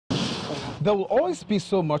There will always be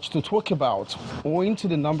so much to talk about, owing to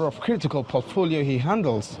the number of critical portfolio he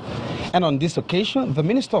handles. And on this occasion, the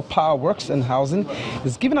Minister of Power, Works and Housing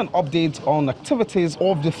is giving an update on activities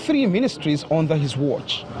of the 3 ministries under his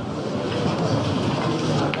watch.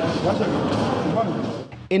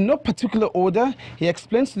 In no particular order, he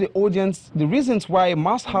explains to the audience the reasons why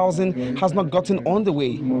mass housing has not gotten on the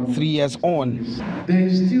way 3 years on. There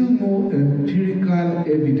is still no empirical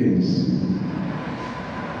evidence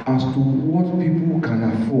as to what people can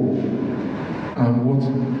afford and what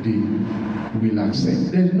they will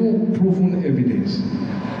accept. There is no proven evidence.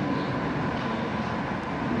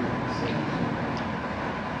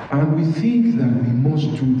 And we think that we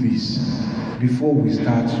must do this before we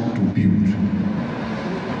start to build.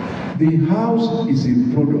 The house is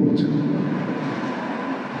a product.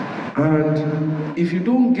 And if you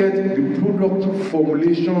don't get the product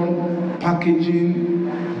formulation,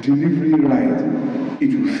 packaging, delivery right,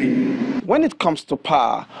 it will fail. When it comes to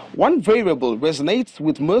power, one variable resonates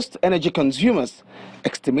with most energy consumers: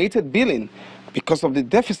 estimated billing, because of the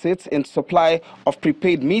deficits in supply of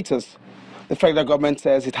prepaid meters. The federal government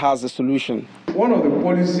says it has a solution. One of the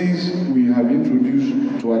policies we have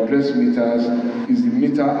introduced to address meters is the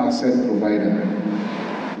meter asset provider.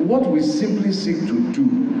 What we simply seek to do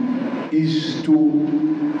is to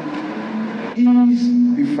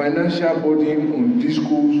ease the financial burden on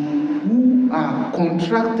discos who are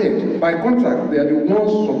contracted. By contract, they are the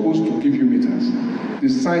ones supposed to give you meters. They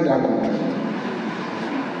sign that contract.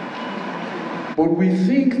 But we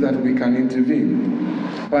think that we can intervene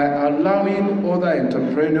by allowing other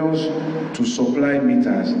entrepreneurs to supply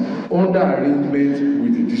meters under arrangement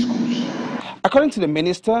with the discos. According to the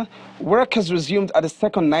minister, work has resumed at the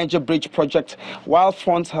second Niger Bridge project, while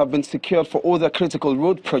funds have been secured for other critical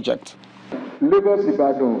road projects.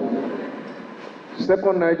 Lagos-Ibadan,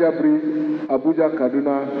 second Niger Bridge, Abuja,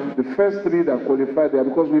 Kaduna, the first 3 that qualified there,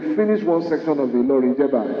 because we finished one section of the Ilorin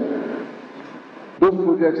Jeba. Those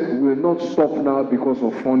projects will not stop now because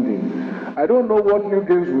of funding. I don't know what new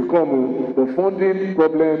games will come. The funding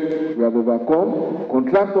problem we have overcome.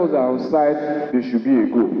 Contractors are on site. They should be a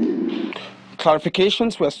go.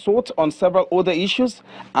 Clarifications were sought on several other issues.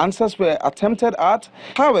 Answers were attempted at.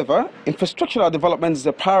 However, infrastructural development is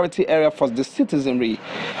a priority area for the citizenry.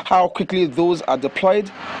 How quickly those are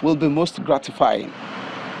deployed will be most gratifying.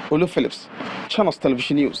 Olu Phillips, Channels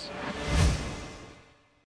Television News.